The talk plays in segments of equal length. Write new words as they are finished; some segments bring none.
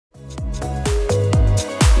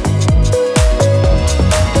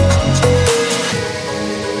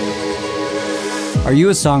Are you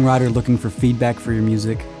a songwriter looking for feedback for your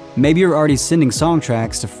music? Maybe you're already sending song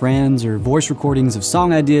tracks to friends or voice recordings of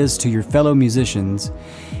song ideas to your fellow musicians.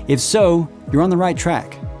 If so, you're on the right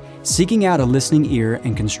track. Seeking out a listening ear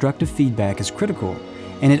and constructive feedback is critical,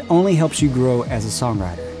 and it only helps you grow as a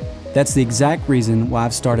songwriter. That's the exact reason why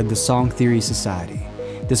I've started the SongTheory Society.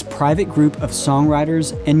 This private group of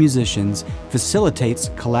songwriters and musicians facilitates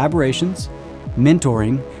collaborations,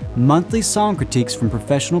 mentoring, monthly song critiques from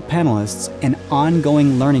professional panelists, and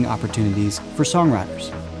ongoing learning opportunities for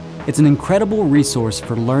songwriters. It's an incredible resource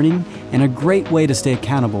for learning and a great way to stay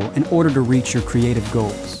accountable in order to reach your creative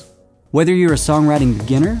goals. Whether you're a songwriting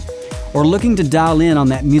beginner or looking to dial in on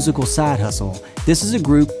that musical side hustle, this is a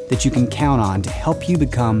group that you can count on to help you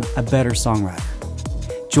become a better songwriter.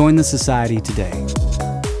 Join the society today.